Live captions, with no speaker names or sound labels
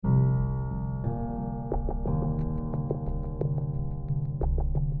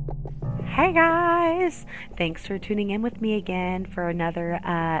Hey guys! Thanks for tuning in with me again for another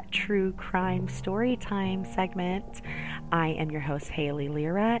true crime story time segment. I am your host, Haley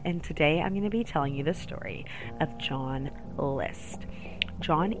Lyra, and today I'm going to be telling you the story of John List.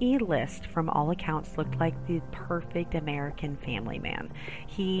 John E. List, from all accounts, looked like the perfect American family man.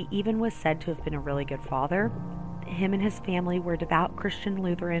 He even was said to have been a really good father. Him and his family were devout Christian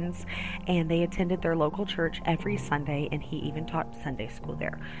Lutherans, and they attended their local church every Sunday, and he even taught Sunday school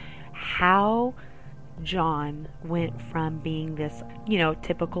there. How John went from being this,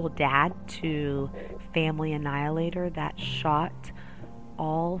 typical dad to family annihilator that shot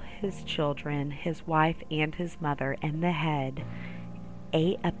all his children, his wife and his mother in the head,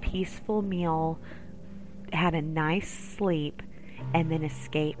 ate a peaceful meal, had a nice sleep, and then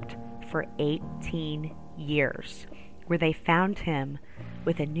escaped for 18 years, where they found him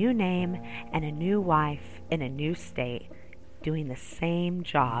with a new name and a new wife in a new state, doing the same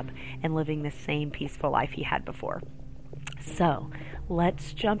job and living the same peaceful life he had before. So,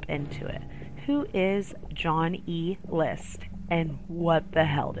 let's jump into it. Who is John E. List, and what the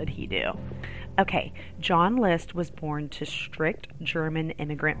hell did he do? Okay, John List was born to strict German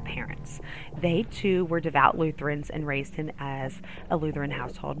immigrant parents. They too were devout Lutherans and raised him as a Lutheran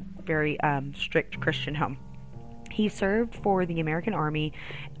household, very strict Christian home. He served for the American Army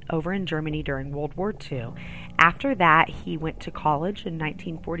over in Germany during World War II. After that, he went to college in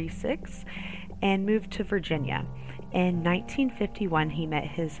 1946 and moved to Virginia. In 1951, he met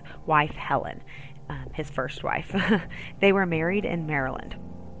his wife, Helen, his first wife. They were married in Maryland.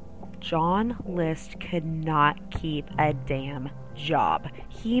 John List could not keep a damn job.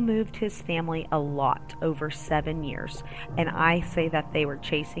 He moved his family a lot over 7 years, and I say that they were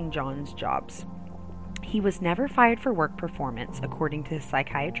chasing John's jobs. He was never fired for work performance, according to his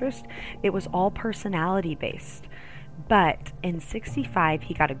psychiatrist. It was all personality based. But in 1965,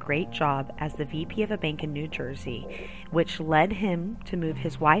 he got a great job as the VP of a bank in New Jersey, which led him to move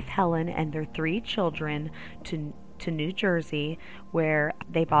his wife Helen and their 3 children to New Jersey, where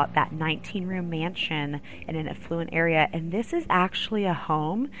they bought that 19-room mansion in an affluent area. And this is actually a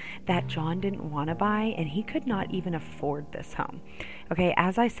home that John didn't want to buy, and he could not even afford this home. Okay,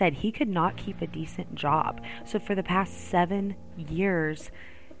 as I said, he could not keep a decent job. So for the past 7 years,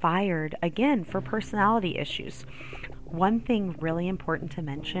 fired again for personality issues. One thing really important to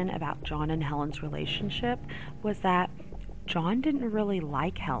mention about John and Helen's relationship was that John didn't really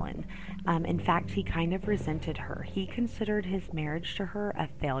like Helen. In fact, he kind of resented her. He considered his marriage to her a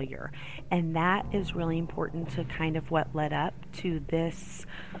failure. And that is really important to kind of what led up to this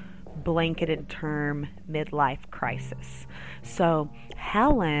blanketed term midlife crisis. So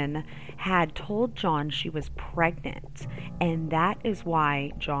Helen had told John she was pregnant, and that is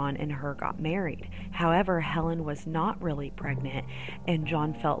why John and her got married. However, Helen was not really pregnant, and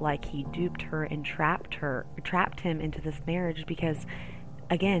John felt like he duped her and trapped him into this marriage because,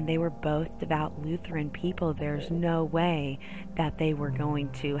 again, they were both devout Lutheran people. There's no way that they were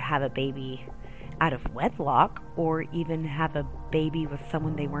going to have a baby out of wedlock or even have a baby with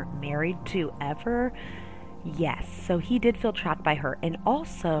someone they weren't married to ever. Yes, so he did feel trapped by her. And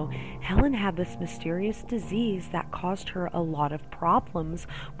also, Helen had this mysterious disease that caused her a lot of problems,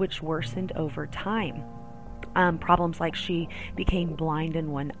 which worsened over time. Problems like she became blind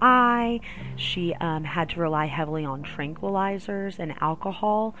in one eye, she had to rely heavily on tranquilizers and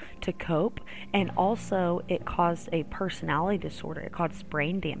alcohol to cope, and also it caused a personality disorder. It caused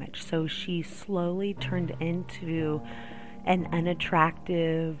brain damage, so she slowly turned into an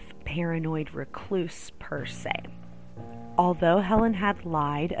unattractive, paranoid recluse per se. Although Helen had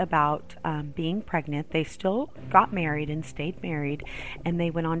lied about being pregnant, they still got married and stayed married, and they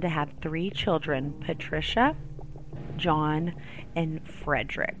went on to have 3 children, Patricia, John, and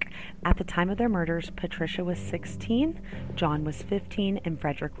Frederick. At the time of their murders, Patricia was 16, John was 15, and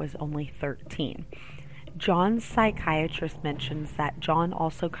Frederick was only 13. John's psychiatrist mentions that John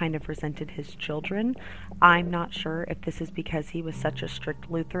also kind of resented his children. I'm not sure if this is because he was such a strict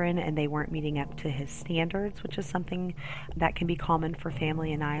Lutheran and they weren't meeting up to his standards, which is something that can be common for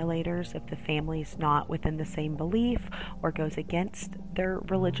family annihilators. If the family's not within the same belief or goes against their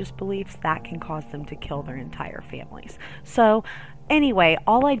religious beliefs, that can cause them to kill their entire families. So anyway,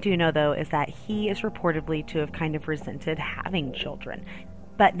 all I do know though is that he is reportedly to have kind of resented having children.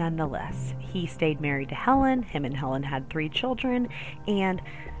 But nonetheless, he stayed married to Helen. Him and Helen had 3 children. And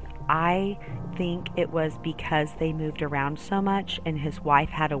I think it was because they moved around so much and his wife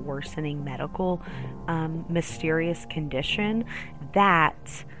had a worsening medical, mysterious condition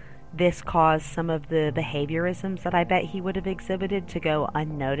that this caused some of the behaviorisms that I bet he would have exhibited to go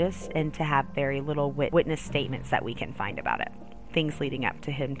unnoticed and to have very little witness statements that we can find about it. things leading up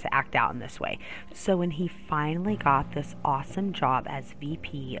to him to act out in this way. So when he finally got this awesome job as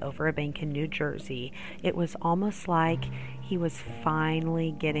VP over a bank in New Jersey, it was almost like he was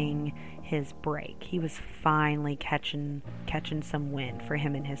finally getting his break. He was finally catching some wind for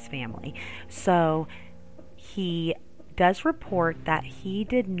him and his family. So he does report that he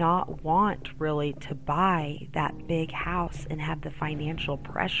did not want really to buy that big house and have the financial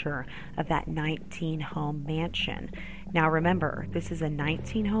pressure of that 19-home mansion. Now remember, this is a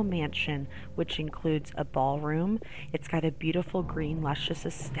 19-home mansion, which includes a ballroom. It's got a beautiful green, luscious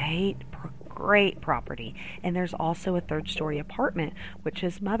estate, great property. And there's also a third-story apartment, which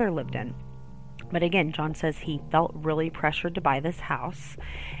his mother lived in. But again, John says he felt really pressured to buy this house,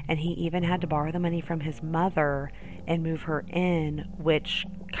 and he even had to borrow the money from his mother and move her in, which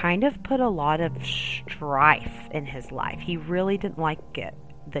kind of put a lot of strife in his life. He really didn't like it,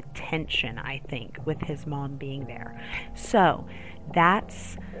 the tension, I think, with his mom being there. So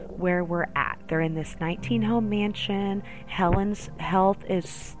that's where we're at. They're in this 19-home mansion. Helen's health is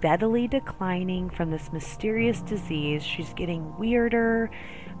steadily declining from this mysterious disease. She's getting weirder.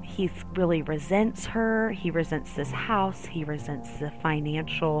 He really resents her. He resents this house. He resents the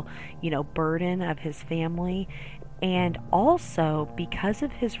financial, burden of his family. And also, because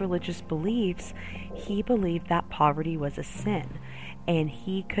of his religious beliefs, he believed that poverty was a sin. And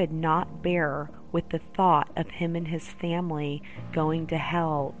he could not bear with the thought of him and his family going to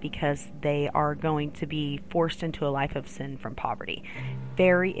hell because they are going to be forced into a life of sin from poverty.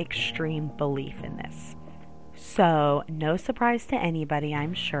 Very extreme belief in this. So, no surprise to anybody,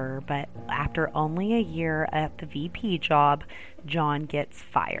 I'm sure, but after only a year at the VP job, John gets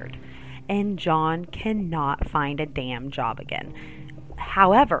fired. And John cannot find a damn job again.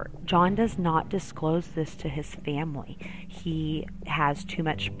 However, John does not disclose this to his family. He has too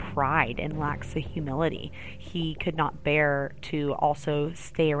much pride and lacks the humility. He could not bear to also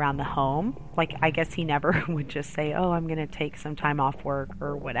stay around the home. Like, I guess he never would just say, oh, I'm going to take some time off work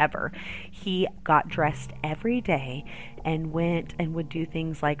or whatever. He got dressed every day and went and would do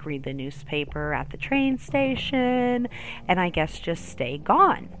things like read the newspaper at the train station and I guess just stay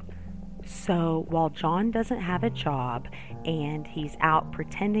gone. So while John doesn't have a job and he's out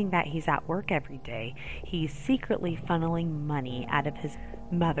pretending that he's at work every day, he's secretly funneling money out of his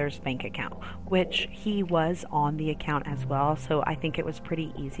mother's bank account, which he was on the account as well. So I think it was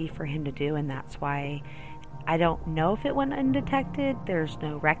pretty easy for him to do, and that's why I don't know if it went undetected. There's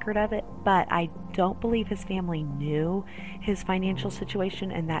no record of it, but I don't believe his family knew his financial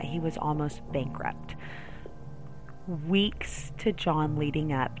situation and that he was almost bankrupt. Weeks to John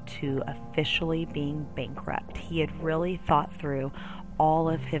leading up to officially being bankrupt, he had really thought through all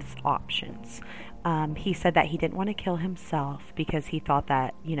of his options. He said that he didn't want to kill himself because he thought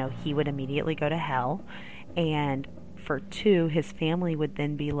that, he would immediately go to hell. And for two, his family would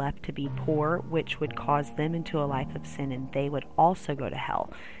then be left to be poor, which would cause them into a life of sin, and they would also go to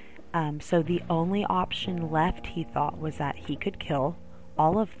hell. So the only option left, he thought, was that he could kill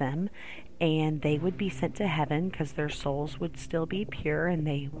all of them and they would be sent to heaven because their souls would still be pure and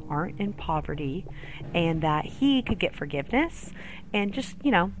they aren't in poverty, and that he could get forgiveness and just,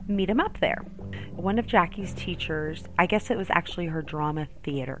 meet him up there. One of Jackie's teachers, I guess it was actually her drama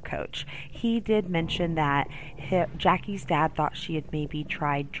theater coach, he did mention that Jackie's dad thought she had maybe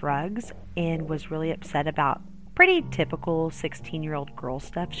tried drugs and was really upset about pretty typical 16-year-old girl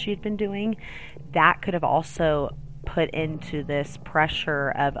stuff she had been doing. That could have also put into this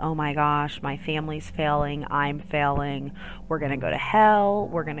pressure of, oh my gosh, my family's failing, I'm failing, we're going to go to hell,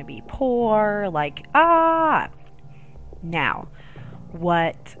 we're going to be poor, Now,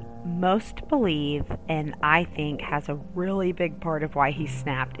 what most believe, and I think has a really big part of why he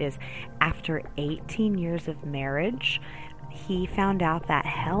snapped, is after 18 years of marriage, he found out that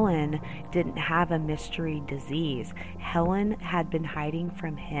Helen didn't have a mystery disease. Helen had been hiding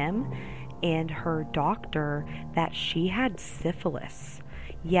from him and her doctor that she had syphilis.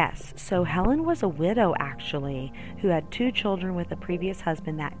 Yes, so Helen was a widow actually, who had 2 children with a previous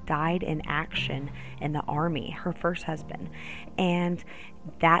husband that died in action in the army, her first husband. And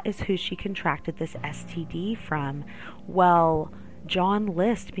that is who she contracted this STD from. Well, John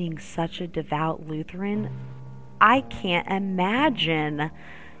List, being such a devout Lutheran, I can't imagine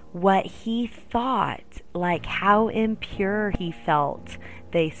what he thought, like how impure he felt,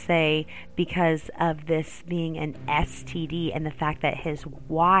 they say, because of this being an STD and the fact that his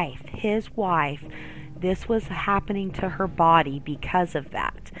wife, this was happening to her body because of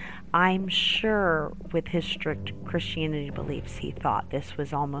that. I'm sure with his strict Christianity beliefs, he thought this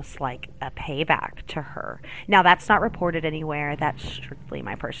was almost like a payback to her. Now, that's not reported anywhere. That's strictly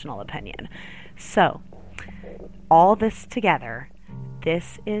my personal opinion. So, All this together,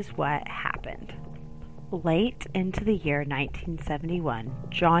 this is what happened. Late into the year 1971,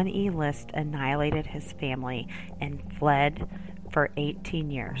 John E. List annihilated his family and fled for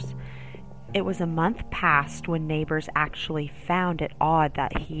 18 years. It was a month past when neighbors actually found it odd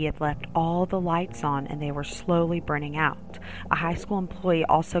that he had left all the lights on and they were slowly burning out. A high school employee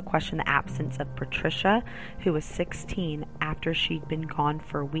also questioned the absence of Patricia, who was 16, after she'd been gone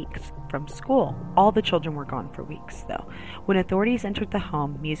for weeks from school. All the children were gone for weeks, though. When authorities entered the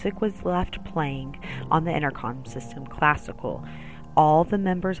home, music was left playing on the intercom system, classical. All the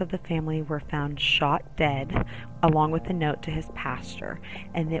members of the family were found shot dead, along with a note to his pastor,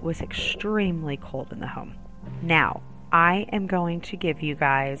 and it was extremely cold in the home. Now, I am going to give you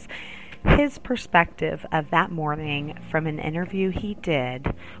guys his perspective of that morning from an interview he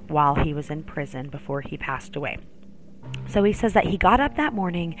did while he was in prison before he passed away. So he says that he got up that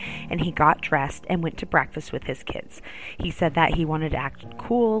morning and he got dressed and went to breakfast with his kids. He said that he wanted to act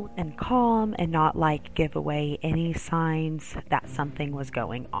cool and calm and not give away any signs that something was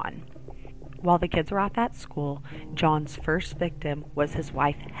going on. While the kids were off at school, John's first victim was his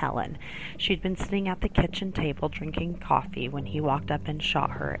wife, Helen. She'd been sitting at the kitchen table drinking coffee when he walked up and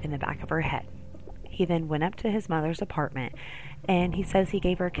shot her in the back of her head. He then went up to his mother's apartment, and he says he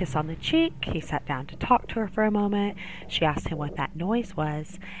gave her a kiss on the cheek. He sat down to talk to her for a moment. She asked him what that noise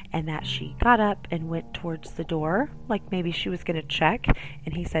was, and that she got up and went towards the door, like maybe she was going to check,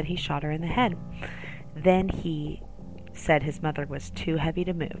 and he said he shot her in the head. Then he said his mother was too heavy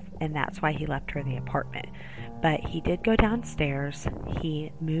to move, and that's why he left her in the apartment. But he did go downstairs.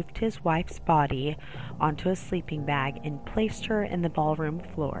 He moved his wife's body onto a sleeping bag and placed her in the ballroom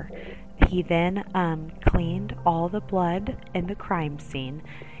floor. He then cleaned all the blood in the crime scene.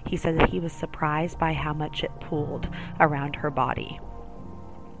 He said that he was surprised by how much it pooled around her body.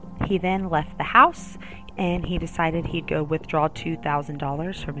 He then left the house, and he decided he'd go withdraw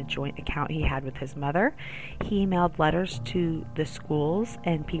 $2,000 from a joint account he had with his mother. He emailed letters to the schools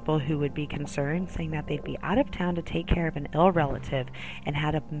and people who would be concerned, saying that they'd be out of town to take care of an ill relative, and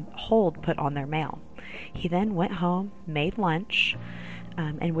had a hold put on their mail. He then went home, made lunch,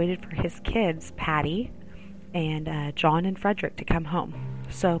 and waited for his kids, Patty and John and Frederick, to come home.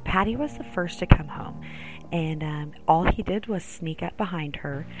 So Patty was the first to come home, and all he did was sneak up behind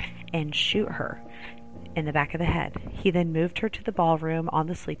her and shoot her in the back of the head. He then moved her to the ballroom on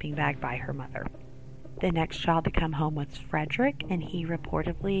the sleeping bag by her mother. The next child to come home was Frederick, and he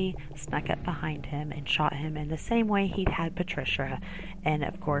reportedly snuck up behind him and shot him in the same way he'd had Patricia, and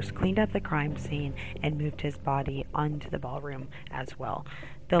of course cleaned up the crime scene and moved his body onto the ballroom as well.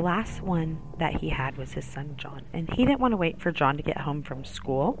 The last one that he had was his son John, and he didn't want to wait for John to get home from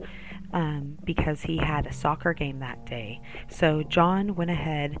school because he had a soccer game that day. So John went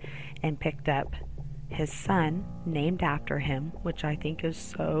ahead and picked up his son, named after him, which I think is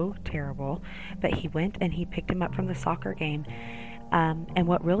so terrible, but he went and he picked him up from the soccer game. And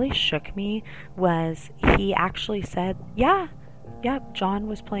what really shook me was he actually said, Yep, John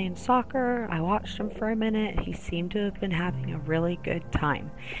was playing soccer. I watched him for a minute. He seemed to have been having a really good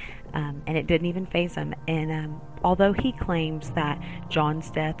time. And it didn't even faze him. And although he claims that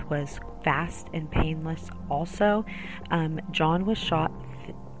John's death was fast and painless also, John was shot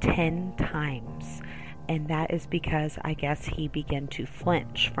 10 times. And that is because I guess he began to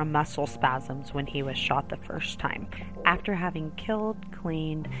flinch from muscle spasms when he was shot the first time. After having killed,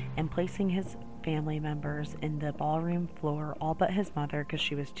 cleaned, and placing his family members in the ballroom floor, all but his mother because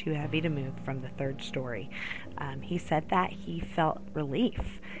she was too heavy to move from the third story, he said that he felt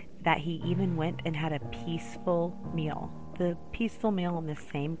relief, that he even went and had a peaceful meal. The peaceful meal in the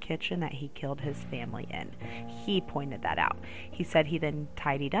same kitchen that he killed his family in. He pointed that out. He said he then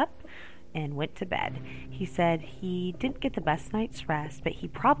tidied up and went to bed. He said he didn't get the best night's rest, but he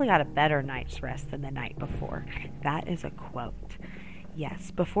probably got a better night's rest than the night before. That is a quote. Yes,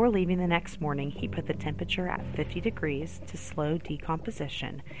 before leaving the next morning, he put the temperature at 50 degrees to slow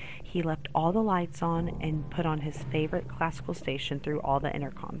decomposition. He left all the lights on and put on his favorite classical station through all the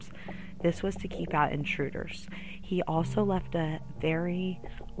intercoms. This was to keep out intruders. He also left a very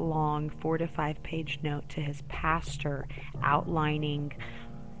long 4 to 5 page note to his pastor outlining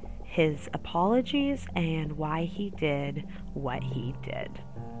his apologies and why he did what he did.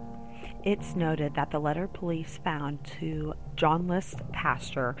 It's noted that the letter police found to John List's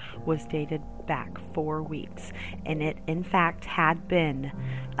pastor was dated back 4 weeks, and it in fact had been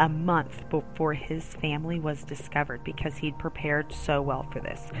a month before his family was discovered because he'd prepared so well for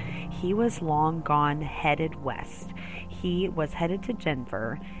this. He was long gone, headed west. He was headed to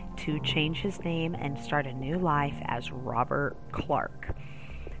Denver to change his name and start a new life as Robert Clark.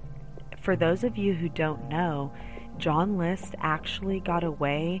 For those of you who don't know, John List actually got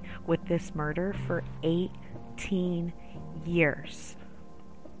away with this murder for 18 years.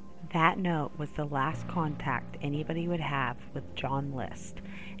 That note was the last contact anybody would have with John List.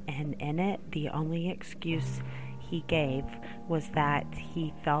 And in it, the only excuse he gave was that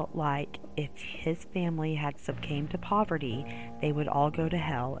he felt like if his family had succumbed to poverty, they would all go to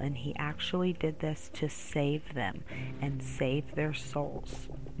hell, and he actually did this to save them and save their souls.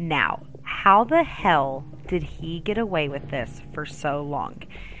 Now, how the hell did he get away with this for so long?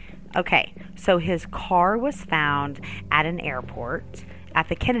 Okay, so his car was found at an airport, at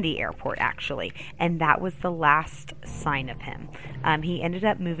the Kennedy airport actually, and that was the last sign of him. He ended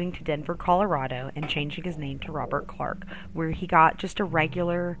up moving to Denver, Colorado, and changing his name to Robert Clark, where he got just a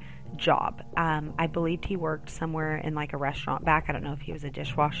regular job. I believed he worked somewhere in like a restaurant back. I don't know if he was a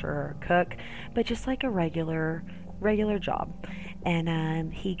dishwasher or a cook, but just like a regular job.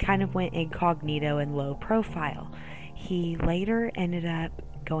 And he kind of went incognito and low profile. He later ended up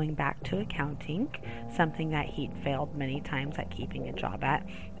going back to accounting, something that he'd failed many times at keeping a job at,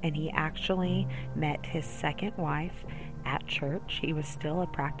 and he actually met his second wife at church. He was still a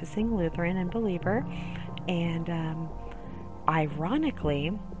practicing Lutheran and believer, and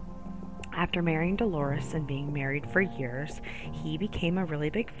ironically, after marrying Dolores and being married for years, he became a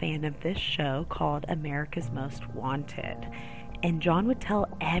really big fan of this show called America's Most Wanted. And John would tell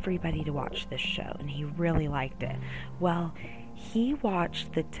everybody to watch this show, and he really liked it. Well, he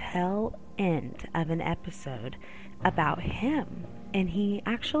watched the tail end of an episode about him, and he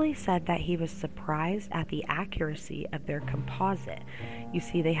actually said that he was surprised at the accuracy of their composite. You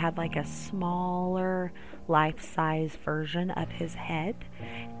see, they had like a smaller life-size version of his head,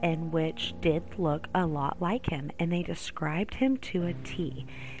 and which did look a lot like him, and they described him to a T.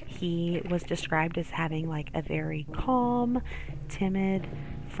 He was described as having like a very calm, timid,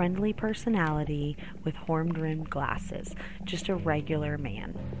 friendly personality with horn-rimmed glasses, just a regular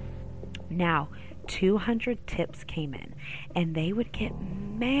man. Now, 200 tips came in, and they would get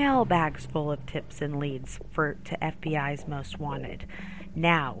mailbags full of tips and leads to FBI's Most Wanted.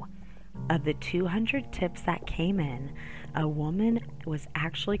 Now, of the 200 tips that came in, a woman was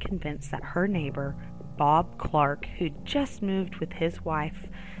actually convinced that her neighbor, Bob Clark, who just moved with his wife,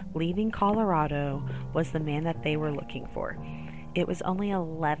 leaving Colorado, was the man that they were looking for. It was only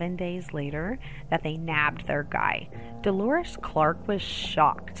 11 days later that they nabbed their guy. Dolores Clark was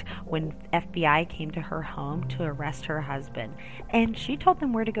shocked when FBI came to her home to arrest her husband, and she told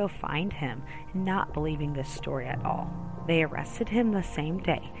them where to go find him, not believing this story at all. They arrested him the same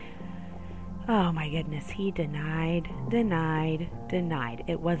day. Oh my goodness, he denied.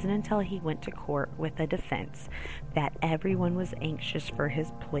 It wasn't until he went to court with a defense that everyone was anxious for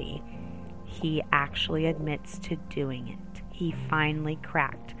his plea. He actually admits to doing it. He finally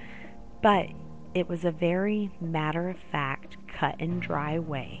cracked. But it was a very matter-of-fact, cut and dry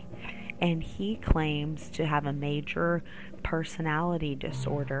way. And he claims to have a major personality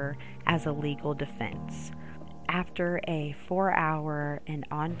disorder as a legal defense. After a 4-hour and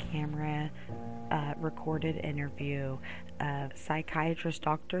on-camera recorded interview of psychiatrist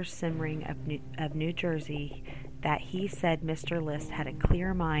Dr. Simmering of New Jersey, that he said Mr. List had a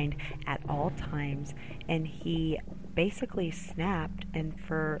clear mind at all times, and he basically snapped and,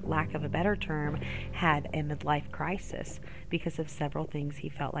 for lack of a better term, had a midlife crisis because of several things he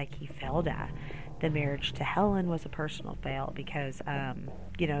felt like he failed at. The marriage to Helen was a personal fail because,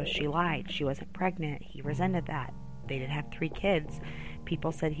 she lied. She wasn't pregnant. He resented that. They did have 3 kids.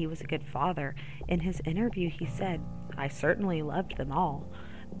 People said he was a good father. In his interview, he said, "I certainly loved them all."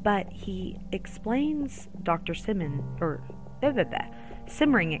 But he explains,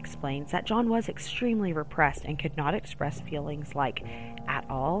 Simmering explains that John was extremely repressed and could not express feelings at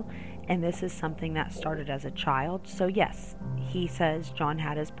all, and this is something that started as a child. So yes, he says John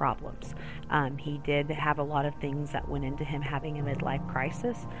had his problems. He did have a lot of things that went into him having a midlife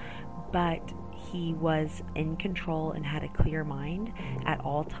crisis, but he was in control and had a clear mind at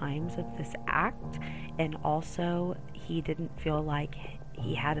all times of this act, and also he didn't feel like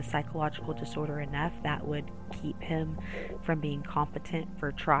he had a psychological disorder enough that would keep him from being competent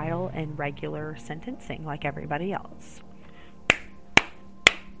for trial and regular sentencing like everybody else.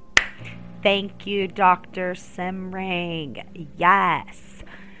 Thank you, Dr. Simmering. Yes.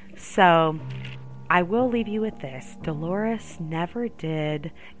 So I will leave you with this. Dolores never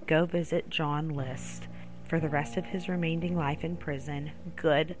did go visit John List for the rest of his remaining life in prison.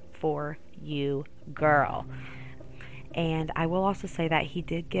 Good for you, girl. And I will also say that he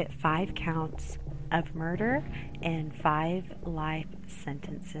did get 5 counts of murder and 5 life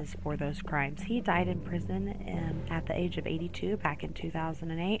sentences for those crimes. He died in prison at the age of 82 back in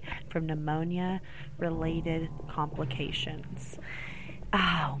 2008 from pneumonia related complications.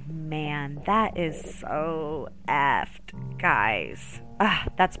 Oh man, that is so effed, guys.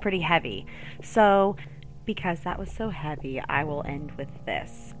 That's pretty heavy. So, because that was so heavy, I will end with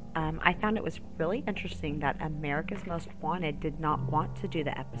this. I found it was really interesting that America's Most Wanted did not want to do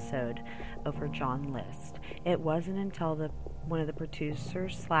the episode over John List. It wasn't until one of the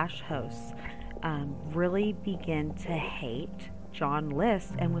producers slash hosts really began to hate John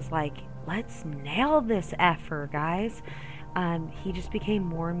List and was like, let's nail this effer, guys. He just became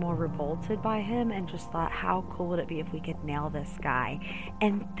more and more revolted by him and just thought, how cool would it be if we could nail this guy?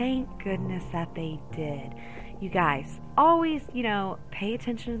 And thank goodness that they did. You guys, always, pay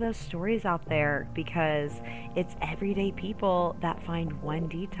attention to those stories out there because it's everyday people that find one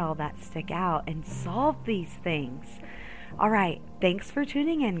detail that stick out and solve these things. All right, thanks for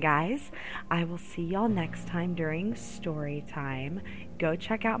tuning in, guys. I will see y'all next time during story time. Go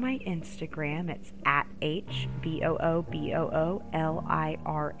check out my Instagram. It's at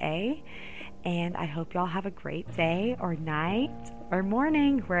HBOOBOOLIRA. And I hope y'all have a great day or night or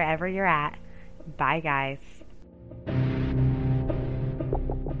morning, wherever you're at. Bye, guys.